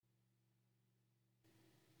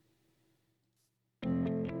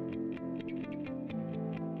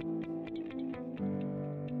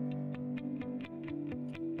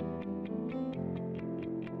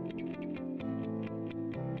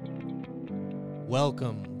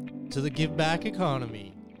Welcome to the Give Back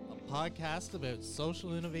Economy, a podcast about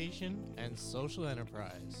social innovation and social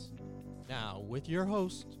enterprise. Now, with your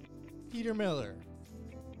host, Peter Miller.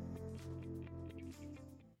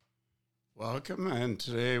 Welcome, and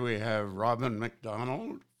today we have Robin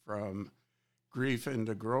McDonald from Grief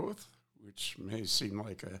into Growth, which may seem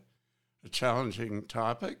like a challenging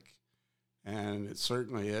topic, and it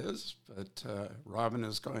certainly is, but Robin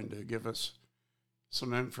is going to give us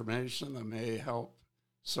some information that may help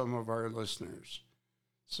some of our listeners.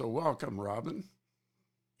 So welcome, Robin.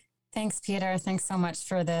 Thanks, Peter. Thanks so much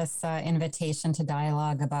for this invitation to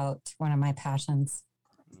dialogue about one of my passions.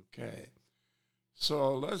 Okay.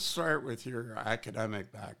 So let's start with your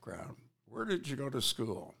academic background. Where did you go to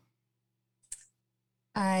school?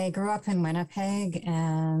 I grew up in Winnipeg,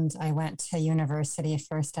 and I went to university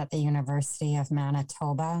first at the University of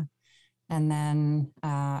Manitoba. And then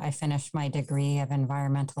I finished my degree of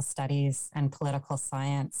environmental studies and political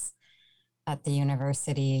science at the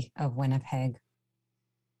University of Winnipeg.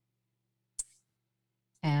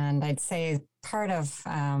 And I'd say part of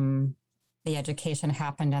the education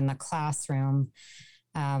happened in the classroom,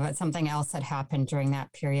 but something else that happened during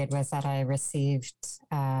that period was that I received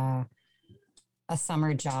a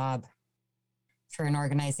summer job for an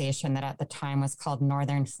organization that at the time was called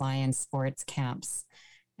Northern Fly-In Sports Camps.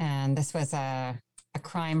 And this was a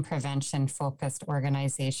crime prevention focused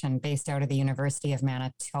organization based out of the University of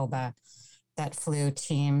Manitoba that flew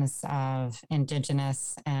teams of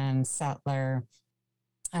Indigenous and settler,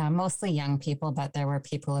 mostly young people, but there were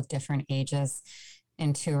people of different ages,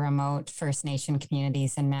 into remote First Nation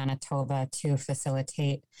communities in Manitoba to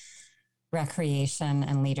facilitate recreation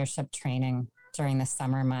and leadership training during the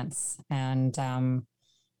summer months. And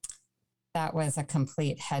that was a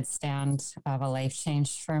complete headstand of a life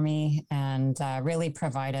change for me, and really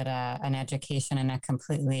provided an education in a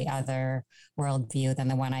completely other worldview than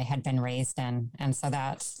the one I had been raised in. And so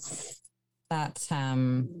that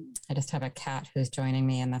I just have a cat who's joining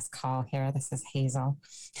me in this call here. This is Hazel.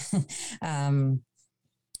 I'd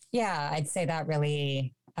say that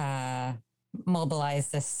really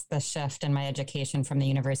mobilized the shift in my education from the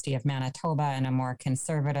University of Manitoba and a more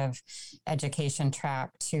conservative education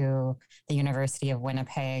track to the University of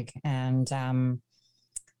Winnipeg, and the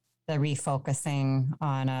refocusing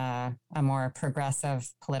on a more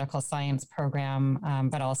progressive political science program,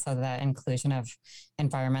 but also the inclusion of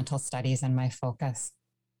environmental studies in my focus.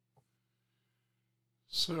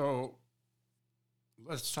 So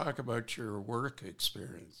let's talk about your work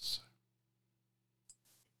experience.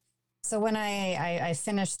 So when I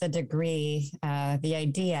finished the degree, the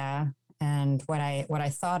idea and what I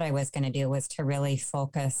thought I was going to do was to really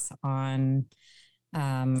focus on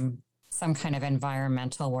some kind of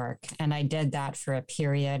environmental work. And I did that for a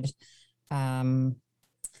period. I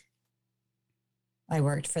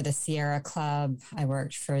worked for the Sierra Club. I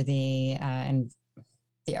worked for the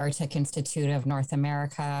Arctic Institute of North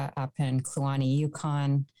America up in Kluane,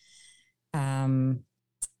 Yukon.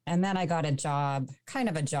 And then I got a job,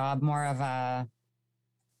 more of an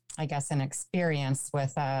experience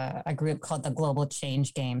with a group called the Global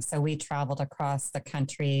Change Game. So we traveled across the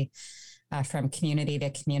country from community to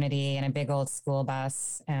community in a big old school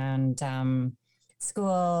bus, and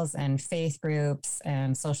schools and faith groups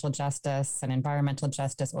and social justice and environmental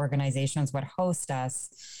justice organizations would host us.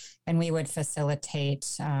 And we would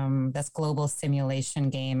facilitate this global simulation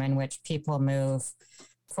game in which people move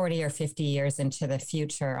 40 or 50 years into the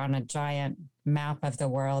future on a giant map of the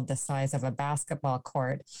world the size of a basketball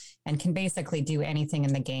court, and can basically do anything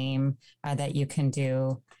in the game that you can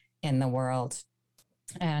do in the world.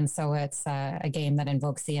 And so it's a game that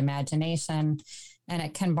invokes the imagination, and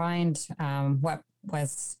it combined what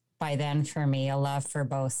was by then for me a love for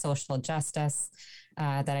both social justice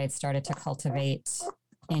that I'd started to cultivate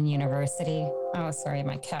in university. Oh, sorry,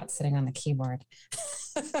 my cat's sitting on the keyboard.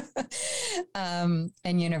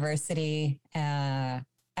 In university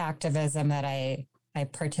activism that I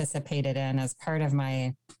participated in as part of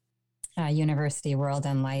my university world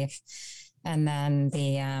and life. And then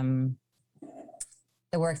the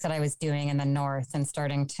work that I was doing in the North and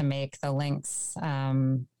starting to make the links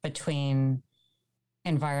between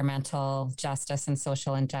environmental justice and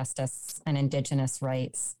social injustice and Indigenous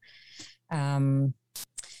rights.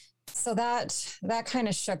 So that kind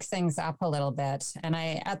of shook things up a little bit. And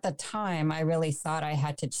at the time, I really thought I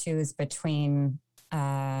had to choose between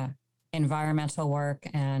environmental work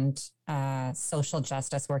and social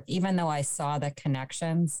justice work, even though I saw the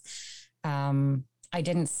connections. I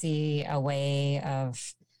didn't see a way of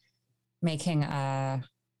making a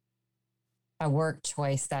a work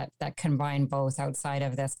choice that combined both outside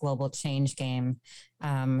of this global change game.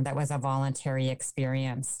 That was a voluntary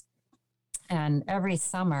experience. And every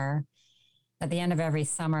summer, at the end of every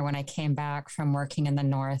summer, when I came back from working in the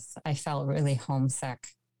North, I felt really homesick.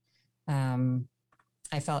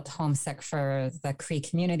 I felt homesick for the Cree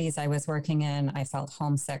communities I was working in. I felt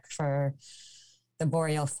homesick for the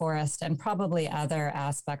boreal forest and probably other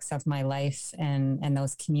aspects of my life in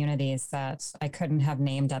those communities that I couldn't have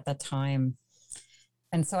named at the time.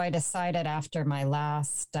 And so I decided after my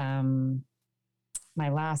last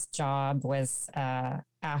job was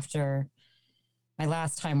after my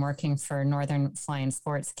last time working for Northern Flying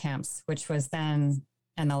Sports Camps, which was then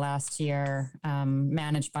in the last year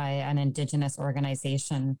managed by an Indigenous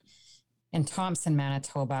organization in Thompson,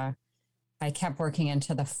 Manitoba. I kept working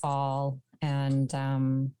into the fall, and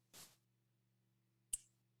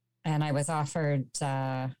I was offered.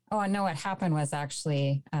 What happened was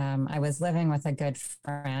actually I was living with a good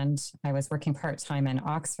friend. I was working part-time in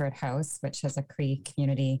Oxford House, which is a Cree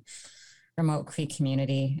community, remote Cree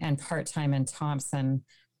community, and part-time in Thompson.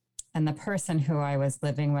 And the person who I was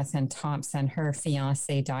living with in Thompson, her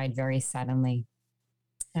fiance died very suddenly.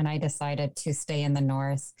 And I decided to stay in the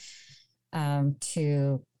North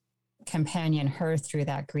to companion her through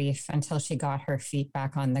that grief until she got her feet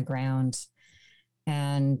back on the ground.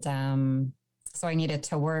 And so I needed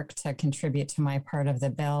to work to contribute to my part of the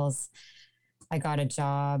bills. I got a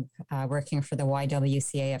job working for the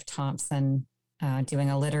YWCA of Thompson, doing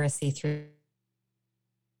a literacy through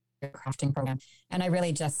crafting program. And I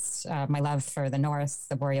really just, my love for the North,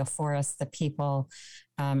 the boreal forest, the people,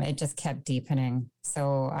 it just kept deepening.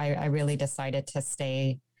 So I really decided to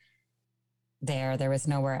stay there. There was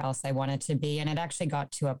nowhere else I wanted to be. And it actually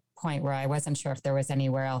got to a point where I wasn't sure if there was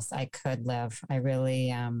anywhere else I could live. I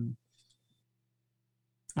really, I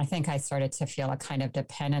think I started to feel a kind of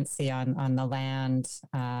dependency on the land,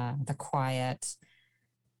 the quiet.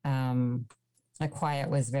 The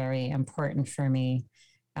quiet was very important for me.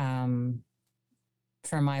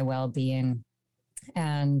 For my well-being.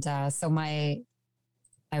 And so I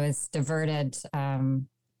was diverted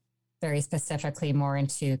very specifically more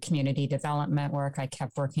into community development work. I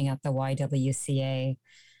kept working at the YWCA.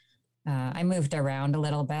 I moved around a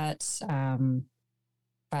little bit,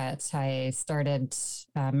 but I started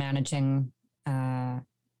managing their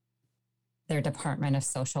Department of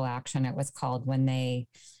Social Action, it was called, when they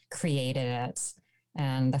created it.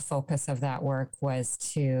 And the focus of that work was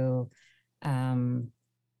to,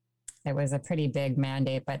 it was a pretty big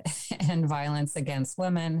mandate, but end violence against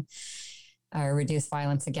women, reduce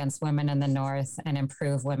violence against women in the North, and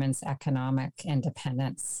improve women's economic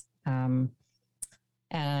independence. And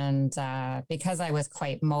because I was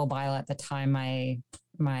quite mobile at the time, my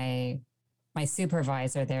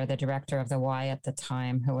supervisor there, the director of the Y at the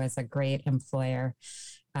time, who was a great employer,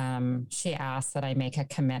 she asked that I make a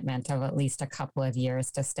commitment of at least a couple of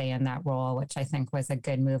years to stay in that role, which I think was a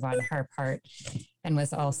good move on her part, and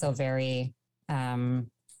was also very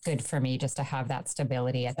good for me just to have that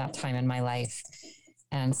stability at that time in my life.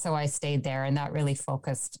 And so I stayed there, and that really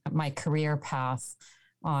focused my career path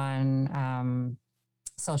on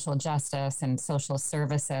social justice and social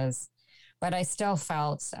services. But I still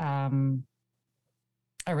felt a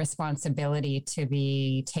responsibility to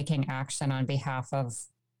be taking action on behalf of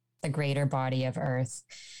the greater body of Earth.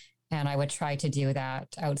 And I would try to do that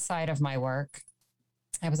outside of my work.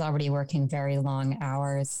 I was already working very long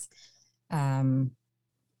hours, but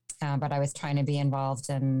I was trying to be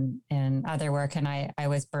involved in other work, and I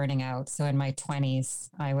was burning out. So in my 20s,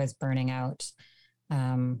 I was burning out,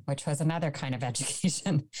 which was another kind of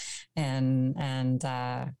education, and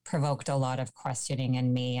provoked a lot of questioning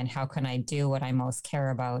in me, and how can I do what I most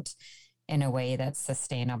care about in a way that's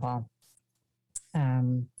sustainable.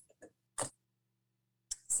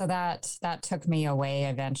 So that took me away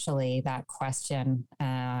eventually, that question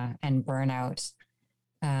and burnout,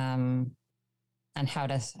 and how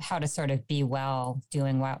to sort of be well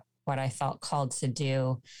doing what I felt called to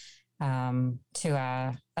do, to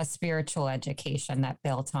a spiritual education that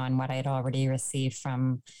built on what I'd already received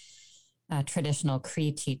from traditional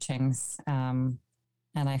Cree teachings. And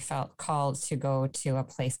I felt called to go to a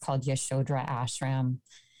place called Yashodhara Ashram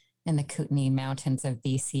in the Kootenay Mountains of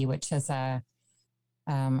BC, which is a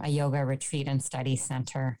yoga retreat and study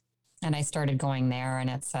center. And I started going there, and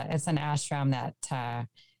it's an ashram that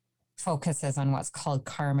focuses on what's called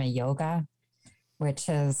karma yoga, which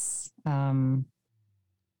is a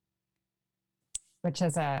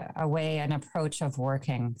way, an approach of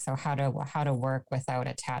working. So how to work without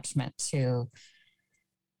attachment to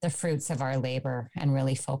the fruits of our labor, and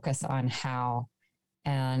really focus on how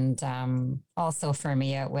And also for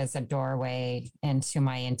me, it was a doorway into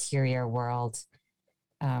my interior world,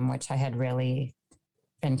 which I had really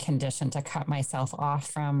been conditioned to cut myself off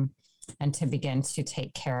from and to begin to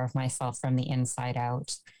take care of myself from the inside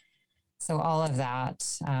out. So all of that,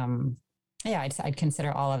 I'd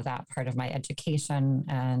consider all of that part of my education,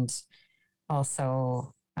 and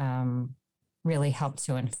also really helped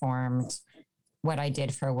to inform what I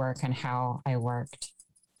did for work and how I worked.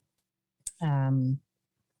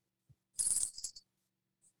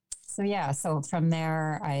 So from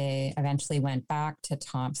there, I eventually went back to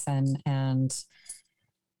Thompson, and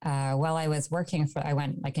while I was working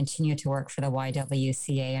I continued to work for the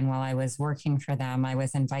YWCA, and while I was working for them, I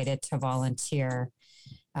was invited to volunteer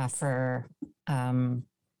for a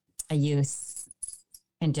youth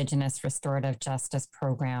Indigenous restorative justice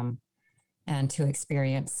program and to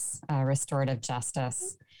experience restorative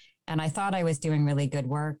justice. And I thought I was doing really good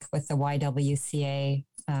work with the YWCA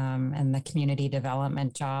and the community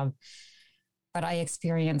development job. But I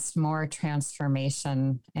experienced more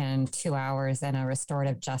transformation in 2 hours in a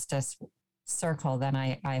restorative justice circle than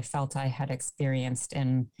I felt I had experienced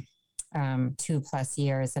in 2+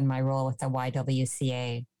 years in my role with the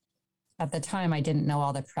YWCA. At the time, I didn't know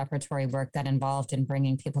all the preparatory work that involved in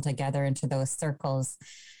bringing people together into those circles,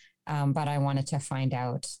 but I wanted to find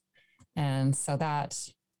out. And so that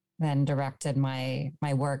then directed my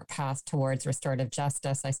work path towards restorative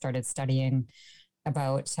justice. I started studying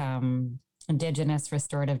about Indigenous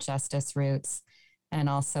restorative justice roots, and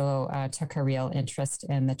also took a real interest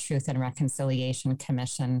in the Truth and Reconciliation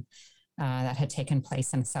Commission that had taken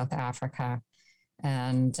place in South Africa,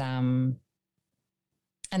 and the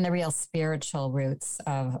real spiritual roots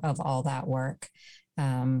of all that work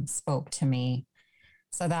spoke to me.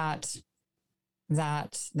 So that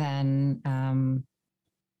then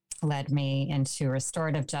led me into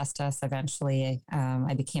restorative justice. Eventually,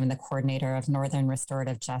 I became the coordinator of Northern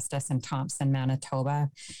Restorative Justice in Thompson,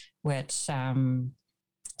 Manitoba, which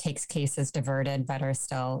takes cases diverted but are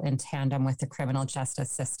still in tandem with the criminal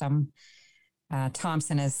justice system.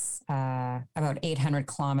 Thompson is about 800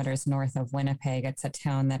 kilometers north of Winnipeg. It's a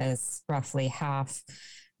town that is roughly half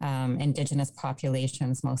Indigenous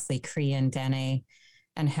populations, mostly Cree and Dene,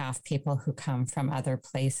 and half people who come from other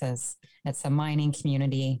places. It's a mining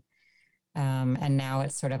community, and now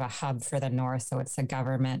it's sort of a hub for the north. So it's a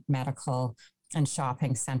government, medical, and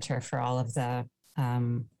shopping center for all of for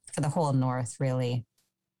the whole north, really.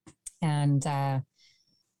 And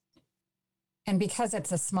because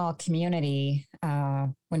it's a small community,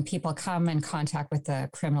 when people come in contact with the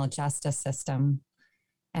criminal justice system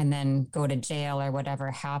and then go to jail or whatever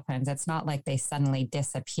happens, it's not like they suddenly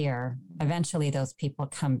disappear. Eventually, those people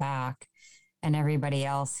come back, and everybody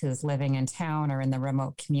else who's living in town or in the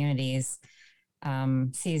remote communities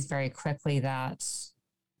sees very quickly that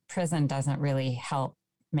prison doesn't really help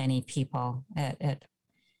many people. It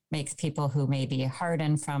makes people who may be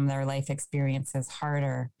hardened from their life experiences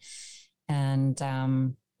harder. And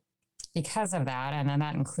because of that, and then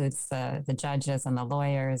that includes the judges and the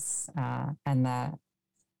lawyers and the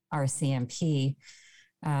RCMP,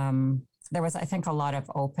 there was, I think, a lot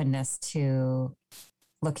of openness to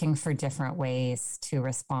looking for different ways to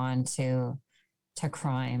respond to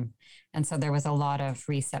crime. And so there was a lot of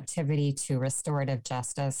receptivity to restorative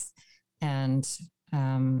justice. And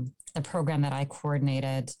the program that I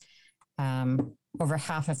coordinated, over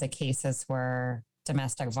half of the cases were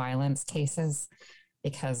domestic violence cases,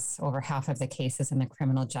 because over half of the cases in the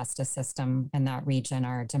criminal justice system in that region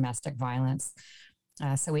are domestic violence.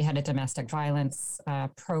 So we had a domestic violence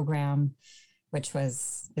program, which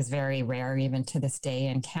is very rare even to this day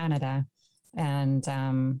in Canada. And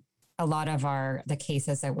a lot of the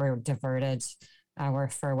cases that were diverted were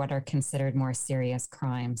for what are considered more serious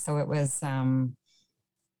crimes. So it was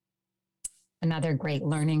another great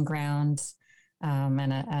learning ground,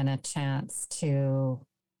 and a chance to,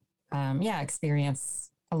 experience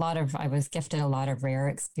I was gifted a lot of rare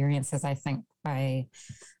experiences, I think, by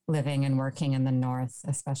living and working in the North,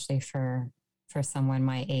 especially for someone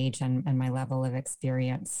my age and my level of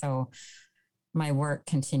experience. So my work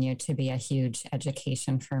continued to be a huge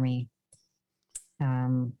education for me.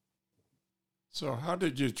 So how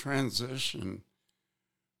did you transition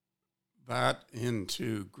that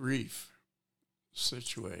into grief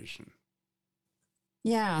situation?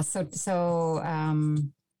 Yeah, so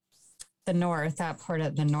the North, that part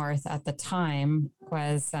of the North at the time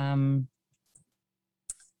was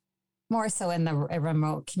more so in the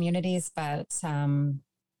remote communities, but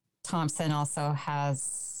Thompson also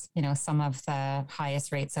has, some of the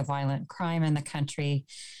highest rates of violent crime in the country.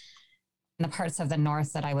 the parts of the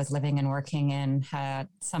north that I was living and working in had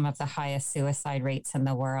some of the highest suicide rates in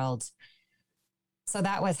the world. So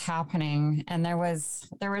that was happening. And there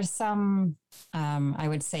were some, I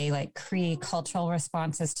would say, like Cree cultural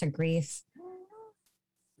responses to grief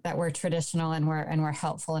that were traditional and were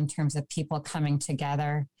helpful in terms of people coming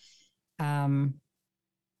together.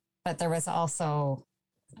 But there was also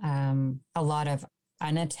a lot of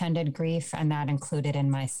unattended grief, and that included in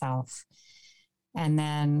myself. And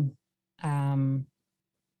then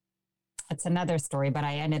it's another story, but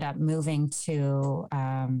I ended up moving to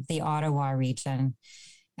the Ottawa region.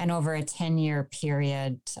 And over a 10-year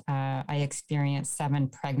period, I experienced 7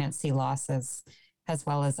 pregnancy losses, as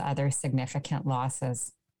well as other significant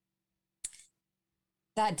losses.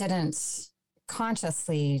 That didn't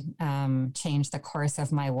consciously change the course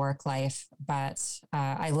of my work life, but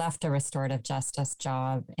I left a restorative justice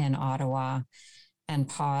job in Ottawa and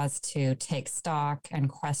paused to take stock and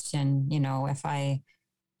question,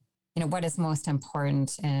 what is most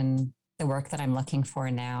important in the work that I'm looking for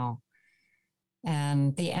now.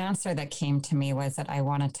 And the answer that came to me was that I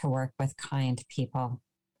wanted to work with kind people.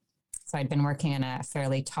 So I'd been working in a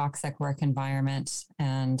fairly toxic work environment,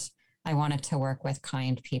 and I wanted to work with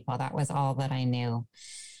kind people. That was all that I knew.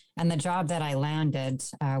 And the job that I landed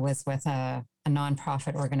was with a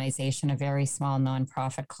nonprofit organization, a very small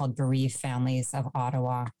nonprofit called Bereaved Families of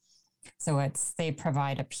Ottawa. So they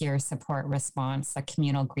provide a peer support response, a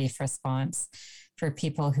communal grief response for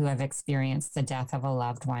people who have experienced the death of a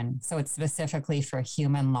loved one. So it's specifically for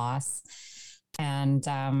human loss. And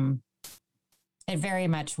it very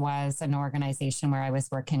much was an organization where I was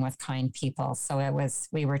working with kind people. So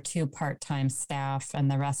we were 2 part-time staff,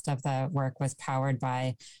 and the rest of the work was powered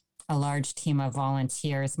by a large team of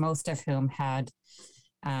volunteers, most of whom had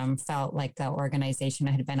felt like the organization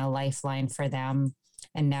had been a lifeline for them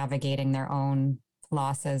in navigating their own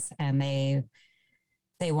losses. And they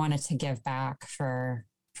wanted to give back for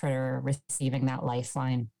receiving that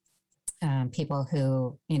lifeline. People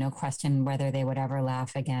who, question whether they would ever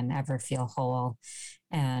laugh again, ever feel whole.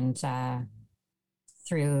 And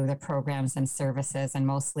through the programs and services, and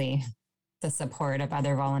mostly the support of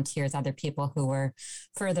other volunteers, other people who were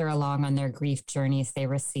further along on their grief journeys, they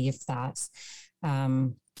received that.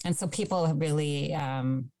 And so people really,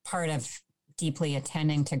 part of deeply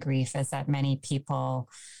attending to grief is that many people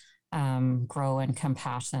grow in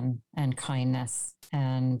compassion and kindness.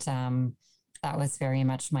 And that was very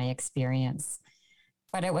much my experience.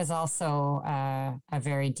 But it was also a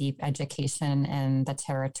very deep education in the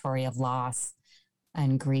territory of loss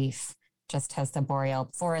and grief, just as the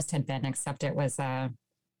Boreal Forest had been, except it was a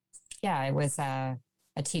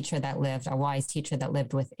teacher that lived, a wise teacher that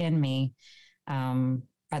lived within me,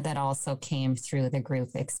 but that also came through the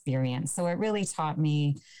group experience. So it really taught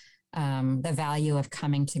me the value of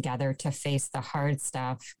coming together to face the hard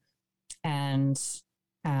stuff. And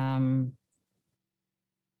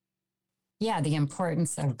the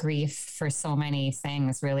importance of grief for so many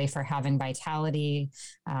things, really, for having vitality,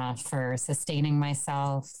 for sustaining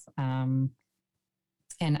myself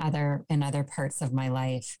in other parts of my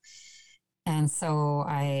life. And so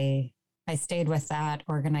I stayed with that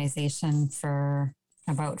organization for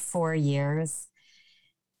about 4 years.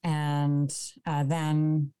 And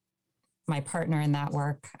then my partner in that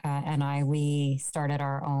work and we started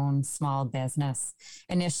our own small business.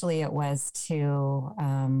 Initially, it was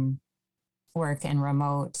to work in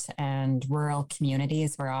remote and rural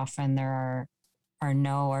communities where often there are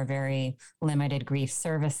no or very limited grief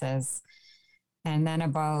services. And then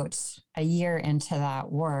about a year into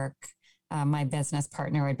that work, my business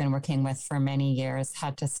partner who I'd been working with for many years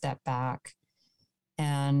had to step back.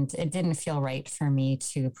 And it didn't feel right for me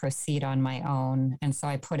to proceed on my own. And so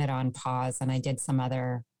I put it on pause and I did some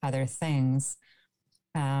other things.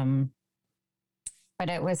 But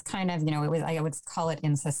it was kind of, I would call it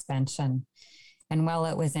in suspension. And while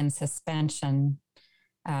it was in suspension,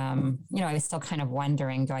 I was still kind of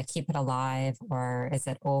wondering, do I keep it alive or is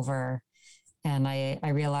it over? And I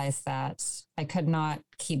realized that I could not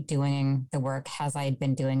keep doing the work as I had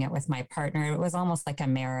been doing it with my partner. It was almost like a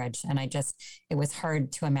marriage. And it was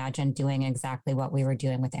hard to imagine doing exactly what we were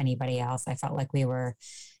doing with anybody else. I felt like we were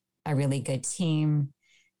a really good team.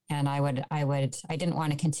 And I didn't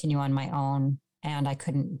want to continue on my own, and I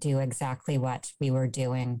couldn't do exactly what we were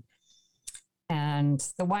doing. And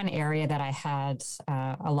the one area that I had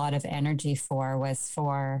a lot of energy for was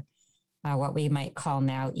for what we might call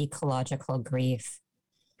now ecological grief.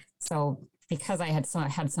 So because I had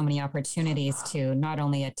so many opportunities to not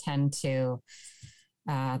only attend to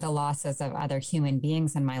the losses of other human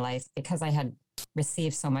beings in my life, because I had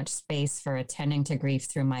received so much space for attending to grief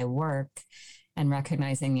through my work, and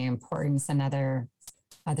recognizing the importance and other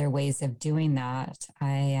ways of doing that.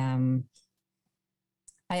 I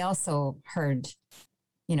also heard,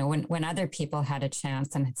 when other people had a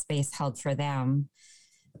chance and had space held for them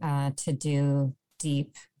to do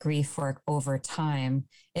deep grief work over time,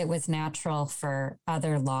 it was natural for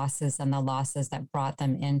other losses and the losses that brought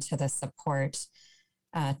them into the support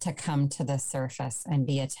to come to the surface and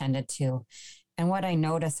be attended to. And what I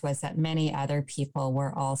noticed was that many other people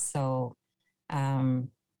were also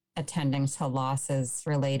attending to losses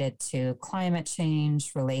related to climate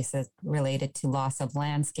change, related to loss of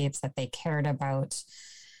landscapes that they cared about.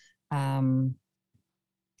 And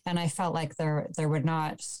I felt like there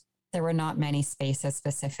were not many spaces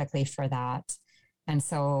specifically for that. And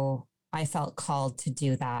so I felt called to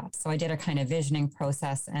do that. So I did a kind of visioning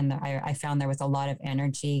process, and I found there was a lot of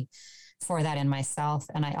energy for that in myself.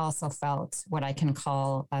 And I also felt what I can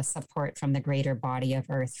call a support from the greater body of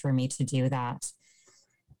earth for me to do that.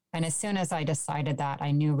 And as soon as I decided that,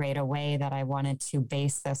 I knew right away that I wanted to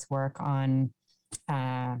base this work on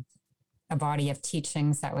a body of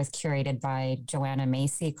teachings that was curated by Joanna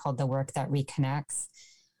Macy called The Work That Reconnects.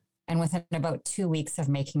 And within about 2 weeks of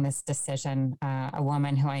making this decision, a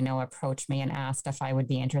woman who I know approached me and asked if I would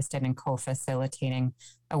be interested in co-facilitating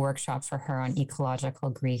a workshop for her on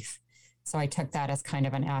ecological grief. So I took that as kind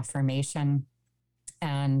of an affirmation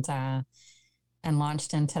and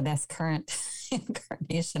launched into this current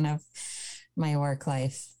incarnation of my work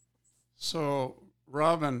life. So,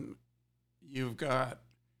 Robin, you've got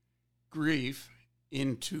grief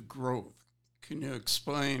into growth. Can you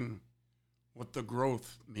explain what the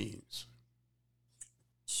growth means?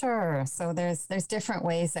 Sure. So there's different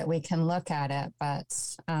ways that we can look at it, but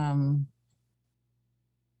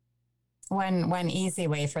one easy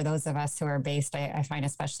way for those of us who are based, I find,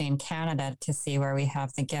 especially in Canada, to see where we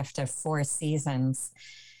have the gift of 4 seasons,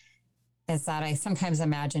 is that I sometimes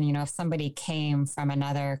imagine, if somebody came from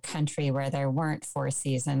another country where there weren't 4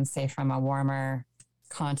 seasons, say from a warmer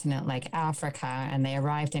continent like Africa, and they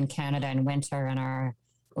arrived in Canada in winter and our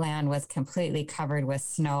land was completely covered with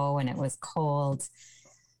snow and it was cold,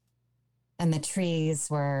 and the trees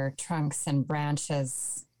were trunks and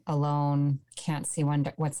branches alone, can't see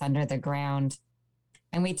what's under the ground.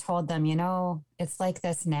 And we told them, it's like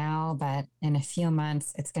this now, but in a few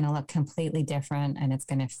months, it's going to look completely different and it's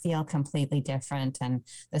going to feel completely different. And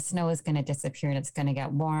the snow is going to disappear and it's going to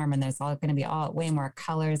get warm and there's going to be way more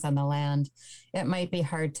colors on the land. It might be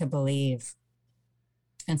hard to believe.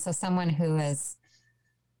 And so someone who is,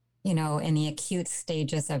 in the acute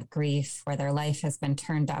stages of grief where their life has been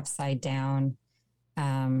turned upside down,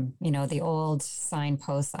 the old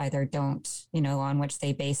signposts either don't, on which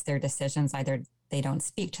they base their decisions, either they don't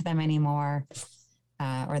speak to them anymore,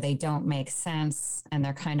 or they don't make sense. And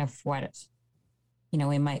they're kind of what,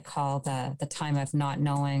 we might call the time of not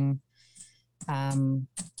knowing.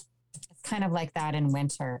 It's kind of like that in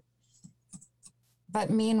winter. But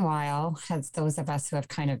meanwhile, as those of us who have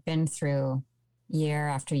kind of been through year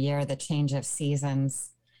after year, the change of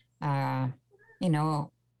seasons,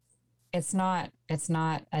 it's not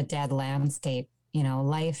a dead landscape.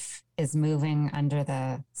 Life is moving under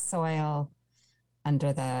the soil,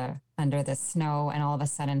 under the snow, and all of a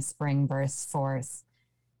sudden spring bursts forth.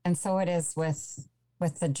 And so it is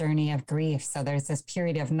with the journey of grief. So there's this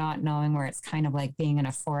period of not knowing where it's kind of like being in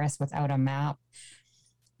a forest without a map.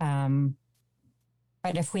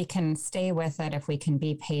 But if we can stay with it, if we can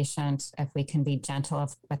be patient, if we can be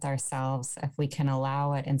gentle with ourselves, if we can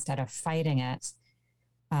allow it instead of fighting it,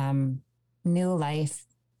 new life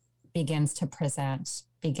begins to present,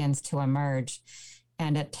 begins to emerge.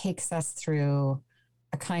 And it takes us through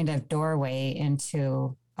a kind of doorway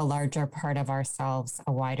into a larger part of ourselves,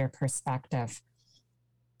 a wider perspective.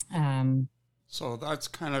 So that's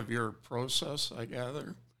kind of your process, I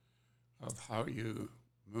gather, of how you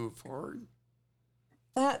move forward.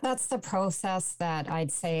 That's the process that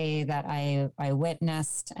I'd say that I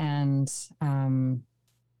witnessed and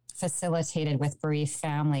facilitated with bereaved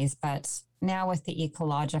families, but now with the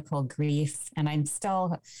ecological grief, and I'm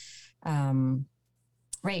still,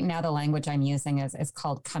 right now the language I'm using is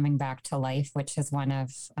called Coming Back to Life, which is one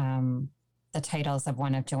of the titles of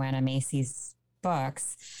one of Joanna Macy's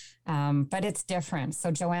books, but it's different.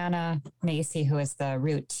 So Joanna Macy, who is the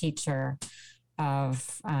root teacher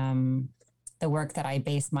of the work that I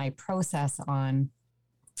base my process on,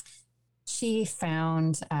 she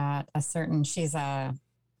found she's a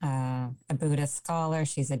Buddhist scholar,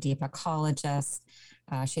 she's a deep ecologist,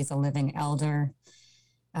 she's a living elder,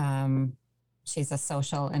 she's a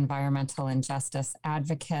social environmental injustice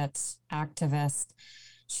advocate, activist.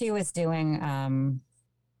 She was doing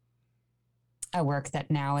a work that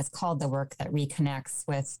now is called the work that reconnects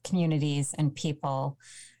with communities and people,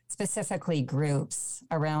 specifically groups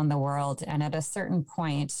around the world. And at a certain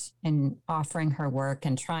point in offering her work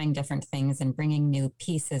and trying different things and bringing new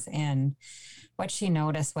pieces in, what she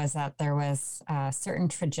noticed was that there was a certain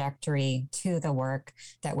trajectory to the work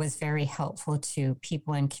that was very helpful to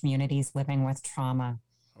people in communities living with trauma.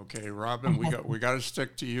 Okay, Robin, we got to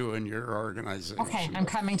stick to you and your organization. Okay, I'm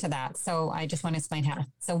coming to that. So I just want to explain how.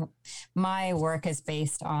 So my work is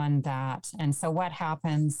based on that. And so what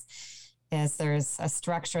happens is there's a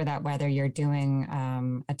structure that whether you're doing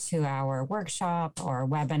a 2-hour workshop or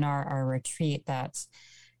webinar or retreat that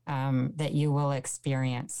you will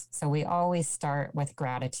experience. So we always start with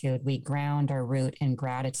gratitude. We ground our root in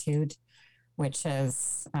gratitude, which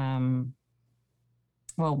is,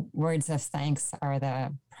 words of thanks are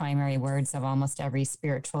the primary words of almost every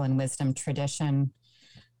spiritual and wisdom tradition.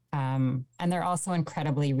 And they're also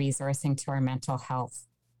incredibly resourcing to our mental health.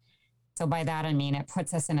 So by that, I mean, it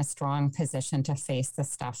puts us in a strong position to face the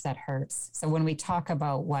stuff that hurts. So when we talk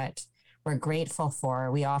about what we're grateful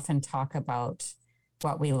for, we often talk about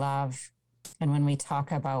what we love. And when we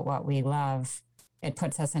talk about what we love, it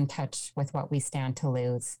puts us in touch with what we stand to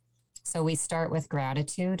lose. So we start with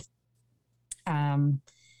gratitude.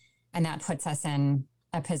 And that puts us in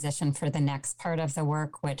a position for the next part of the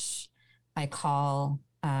work, which I call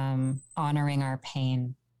honoring our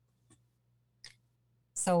pain.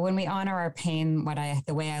 So when we honor our pain,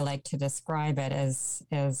 the way I like to describe it is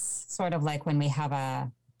sort of like when we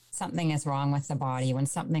have something is wrong with the body. When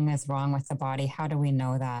something is wrong with the body, how do we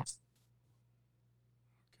know that?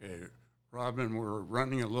 Okay, Robin, we're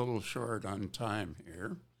running a little short on time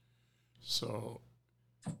here. So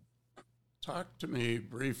talk to me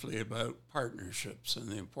briefly about partnerships and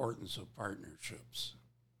the importance of partnerships.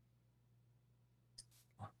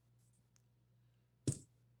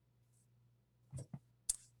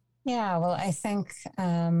 Yeah, well, I think,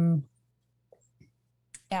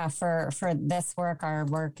 for this work, our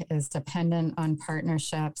work is dependent on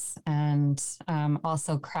partnerships and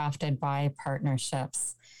also crafted by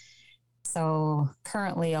partnerships. So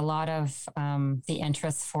currently, a lot of the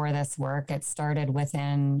interest for this work, it started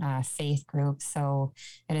within faith groups. So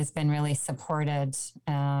it has been really supported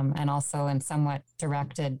and also in somewhat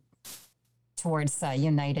directed towards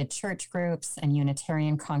United Church groups and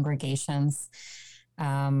Unitarian congregations.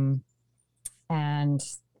 And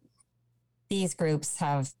these groups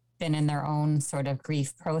have been in their own sort of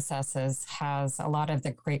grief processes, has a lot of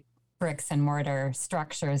the great bricks and mortar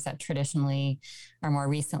structures that traditionally or more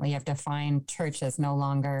recently have defined churches no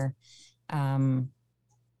longer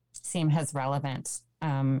seem as relevant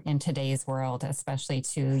in today's world, especially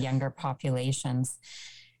to younger populations.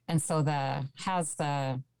 And so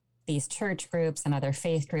these church groups and other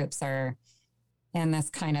faith groups are in this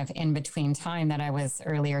kind of in-between time that I was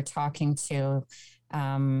earlier talking to,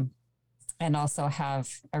 and also have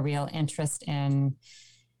a real interest in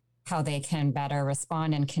how they can better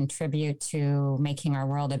respond and contribute to making our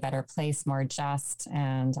world a better place, more just,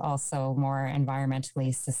 and also more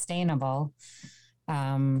environmentally sustainable.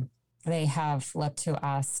 They have looked to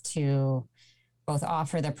us to both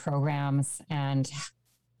offer the programs and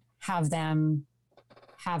have them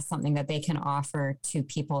have something that they can offer to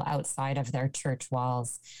people outside of their church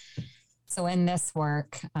walls. So in this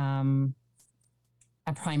work,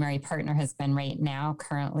 a primary partner has been right now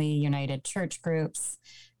currently United Church groups,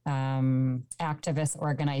 activist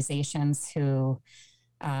organizations who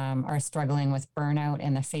are struggling with burnout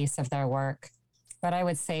in the face of their work. But I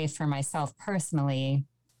would say for myself personally,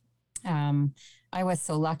 I was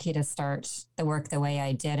so lucky to start the work the way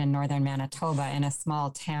I did in northern Manitoba in a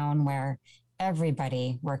small town where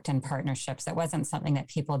everybody worked in partnerships. It wasn't something that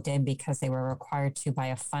people did because they were required to by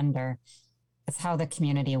a funder. It's how the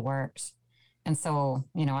community worked. And so,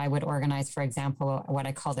 I would organize, for example, what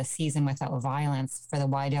I call the Season Without Violence for the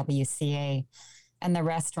YWCA, and the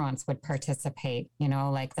restaurants would participate,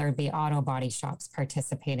 like there'd be auto body shops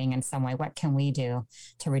participating in some way. What can we do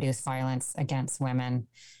to reduce violence against women?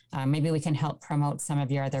 Maybe we can help promote some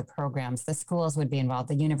of your other programs. The schools would be involved.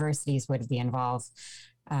 The universities would be involved.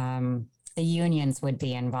 The unions would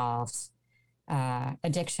be involved.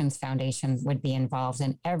 Addictions Foundation would be involved,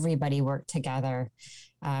 and everybody worked together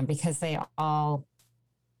because they all,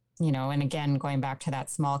 and again, going back to that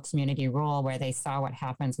small community role where they saw what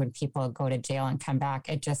happens when people go to jail and come back,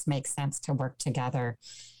 it just makes sense to work together.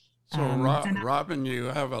 So Robin, you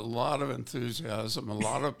have a lot of enthusiasm, a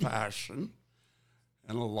lot of passion,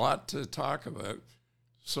 and a lot to talk about.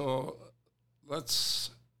 So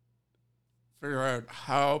let's figure out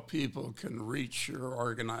how people can reach your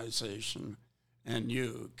organization and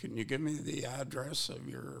you. Can you give me the address of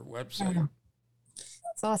your website?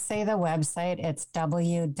 So I'll say the website. It's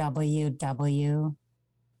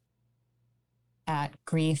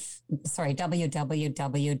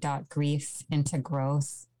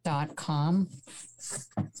www.griefintegrowth.com.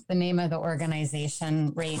 The name of the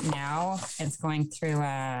organization right now, it's going through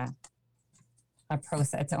a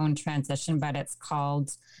process, its own transition, but it's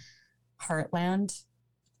called Heartland.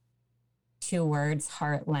 2 words,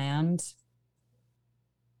 Heartland.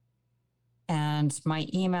 And my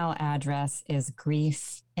email address is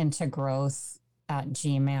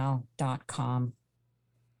griefintegrowth@gmail.com.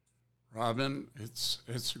 Robin,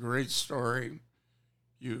 it's a great story.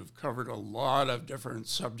 You've covered a lot of different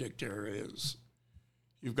subject areas.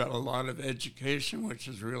 You've got a lot of education, which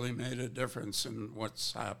has really made a difference in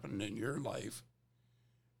what's happened in your life.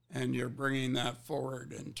 And you're bringing that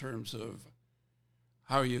forward in terms of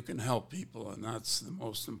how you can help people, and that's the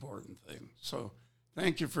most important thing. So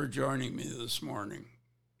thank you for joining me this morning.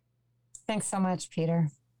 Thanks so much, Peter.